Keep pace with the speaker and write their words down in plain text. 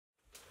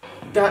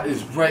That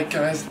is right,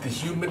 guys, the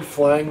human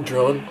flying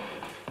drone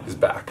is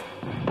back.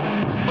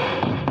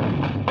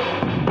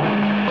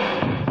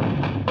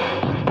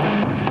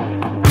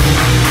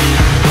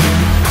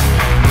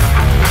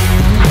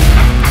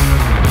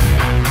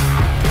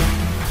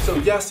 So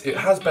yes, it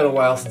has been a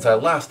while since I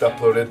last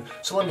uploaded,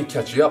 so let me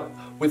catch you up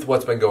with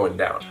what's been going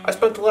down. I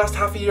spent the last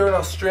half a year in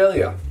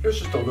Australia.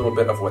 Here's just a little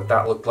bit of what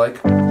that looked like.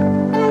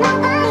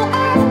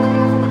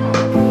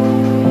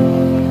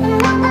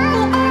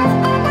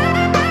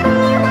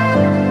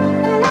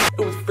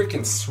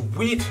 Freaking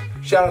sweet!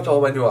 Shout out to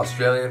all my new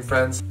Australian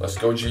friends. Let's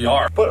go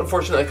GR! But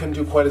unfortunately I couldn't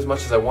do quite as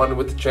much as I wanted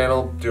with the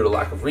channel due to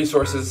lack of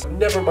resources.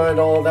 Never mind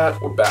all of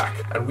that, we're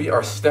back. And we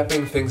are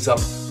stepping things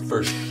up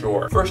for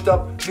sure. First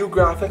up, new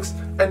graphics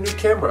and new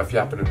camera if you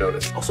happen to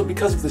notice. Also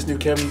because of this new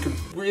camera you can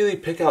really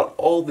pick out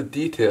all the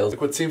details.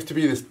 Like what seems to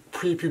be this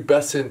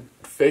prepubescent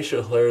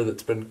facial hair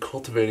that's been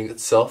cultivating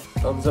itself.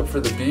 Thumbs up for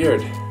the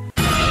beard.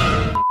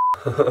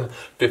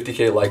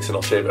 50k likes and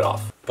I'll shave it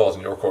off. Ball's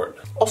in your court.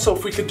 Also,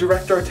 if we could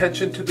direct our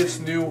attention to this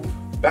new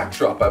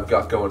backdrop I've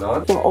got going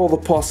on. All the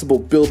possible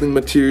building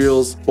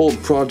materials,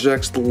 old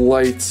projects,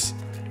 lights,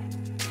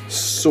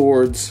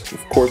 swords, of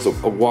course a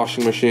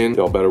washing machine.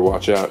 Y'all better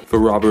watch out. If a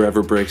robber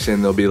ever breaks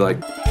in, they'll be like...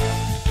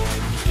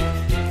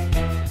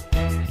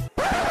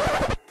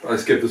 I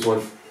skipped this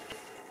one.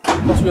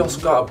 Plus we also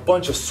got a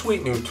bunch of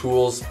sweet new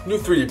tools, new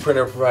 3D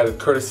printer provided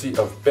courtesy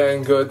of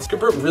Banggood. You can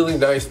print really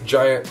nice,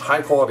 giant,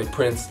 high quality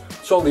prints,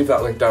 so I'll leave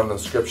that link down in the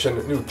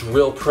description. New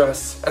drill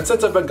press. And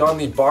since I've been gone,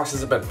 the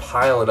boxes have been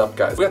piling up,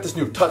 guys. We got this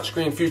new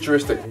touchscreen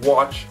futuristic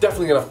watch.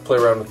 Definitely gonna have to play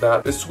around with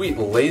that. This sweet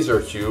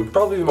laser cube,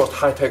 probably the most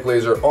high-tech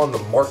laser on the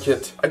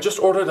market. I just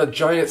ordered a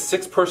giant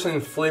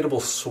 6-person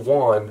inflatable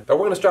swan that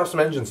we're gonna strap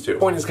some engines to.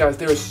 Point is, guys,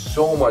 there is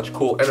so much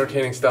cool,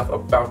 entertaining stuff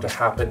about to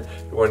happen.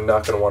 You are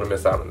not gonna wanna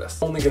miss out on this.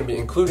 Only gonna be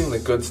including the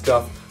good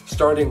stuff,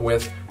 starting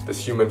with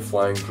this human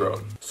flying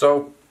drone.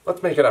 So,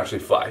 let's make it actually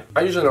fly.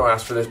 I usually don't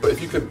ask for this, but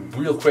if you could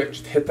real quick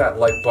just hit that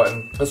like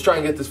button. Let's try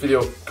and get this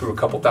video to a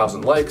couple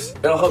thousand likes.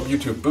 It'll help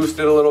YouTube boost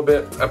it a little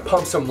bit and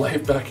pump some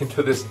life back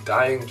into this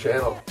dying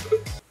channel.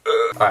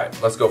 Alright,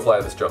 let's go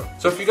fly this drone.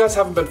 So if you guys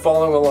haven't been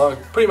following along,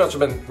 pretty much I've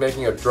been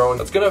making a drone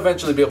that's gonna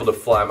eventually be able to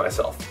fly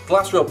myself. The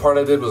last real part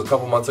I did was a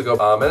couple months ago,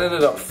 and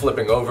ended up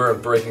flipping over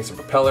and breaking some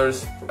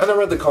propellers. And I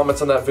read the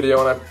comments on that video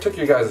and I took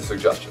your guys'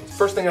 suggestions.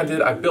 First thing I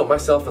did, I built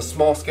myself a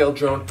small scale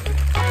drone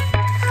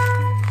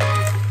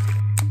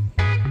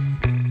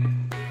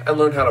and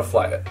learned how to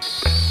fly it.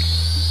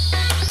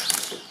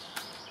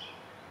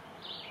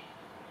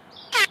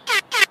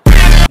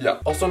 Yeah.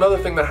 Also, another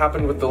thing that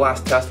happened with the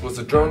last test was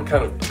the drone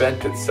kind of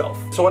bent itself.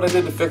 So what I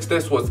did to fix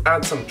this was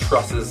add some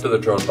trusses to the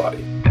drone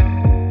body.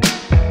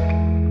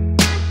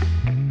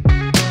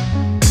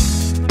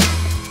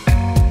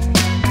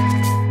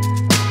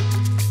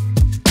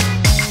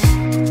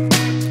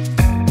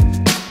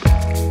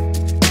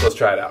 Let's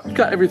try it out. We've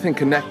got everything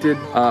connected.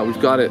 We've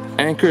got it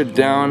anchored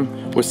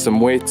down with some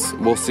weights.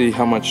 We'll see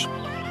how much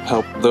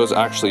help those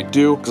actually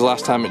do. Because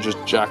last time it just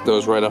jacked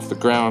those right off the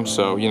ground.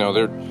 So, you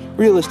know,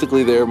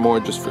 realistically they're more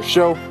just for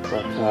show.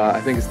 But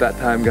I think it's that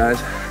time, guys.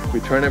 We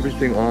turn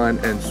everything on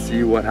and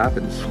see what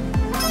happens.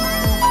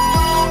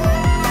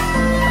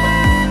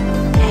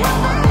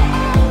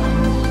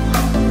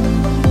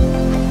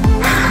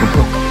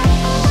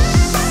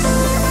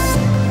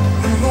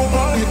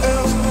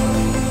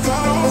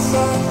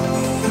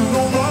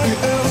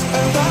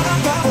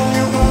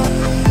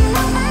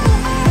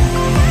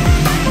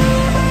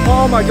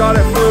 Oh my god,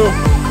 it flew!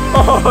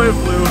 Oh, it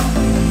flew!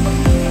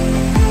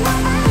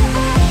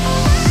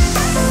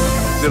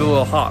 Did a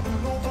little hop.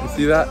 You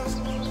see that?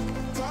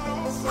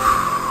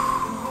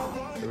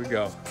 Here we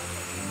go.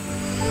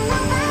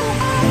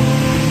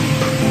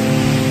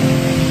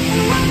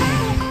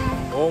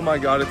 Oh my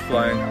god, it's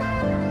flying.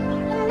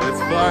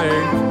 It's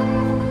flying!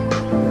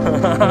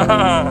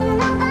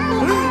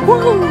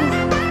 Woo!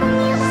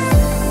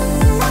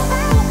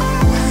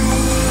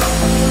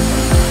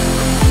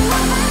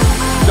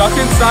 Duck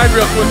inside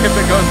real quick if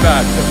it goes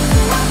bad.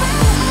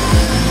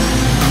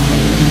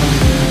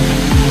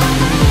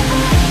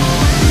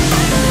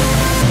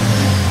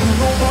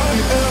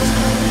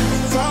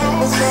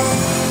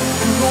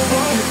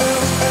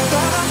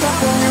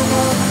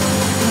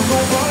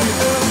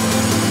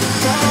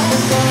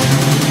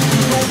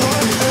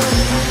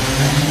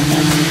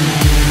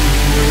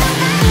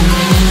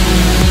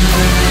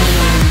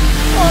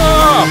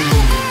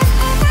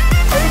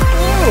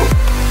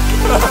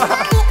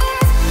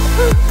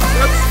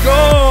 Let's go!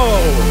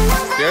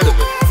 Scared of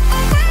it.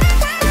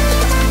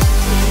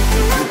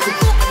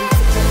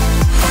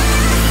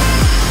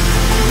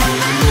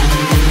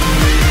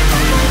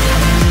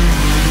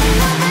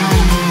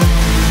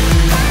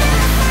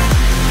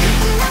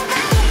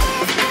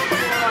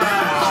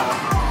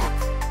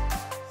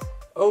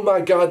 Oh my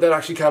god, that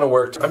actually kind of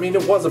worked. I mean,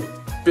 it was a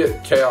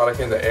bit chaotic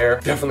in the air.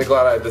 Definitely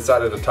glad I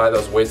decided to tie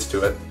those weights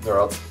to it, or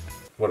else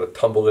would have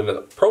tumbled into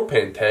the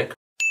propane tank.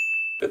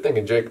 Good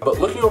thinking, Jake. But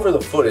looking over the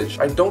footage,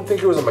 I don't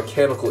think it was a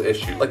mechanical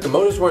issue. Like the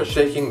motors weren't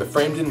shaking, the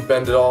frame didn't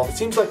bend at all. It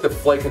seems like the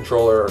flight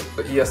controller,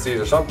 the ESCs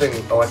or something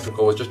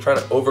electrical was just trying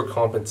to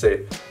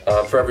overcompensate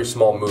for every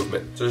small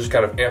movement. So it just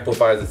kind of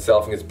amplifies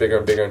itself and gets bigger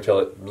and bigger until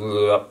it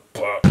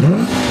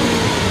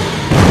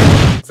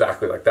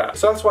exactly like that.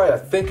 So that's why I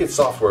think it's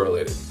software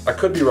related. I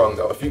could be wrong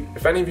though.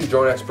 If any of you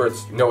drone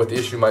experts know what the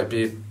issue might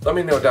be, let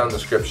me know down in the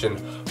description,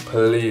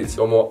 please.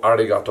 Domo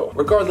arigato.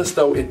 Regardless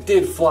though, it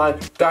did fly.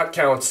 That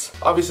counts.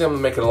 Obviously I'm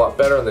gonna make it a lot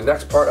better in the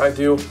next part I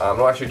do.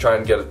 I'll actually try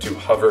and get it to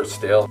hover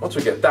still. Once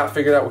we get that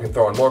figured out, we can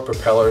throw in more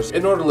propellers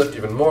in order to lift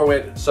even more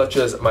weight, such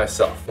as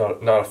myself.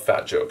 Not a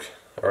fat joke.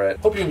 Alright.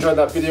 Hope you enjoyed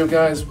that video,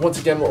 guys. Once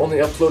again, we're only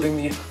uploading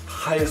the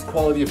highest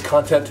quality of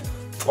content.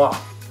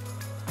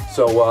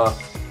 So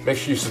make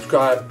sure you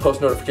subscribe,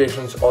 post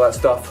notifications, all that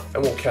stuff,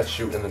 and we'll catch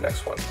you in the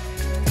next one.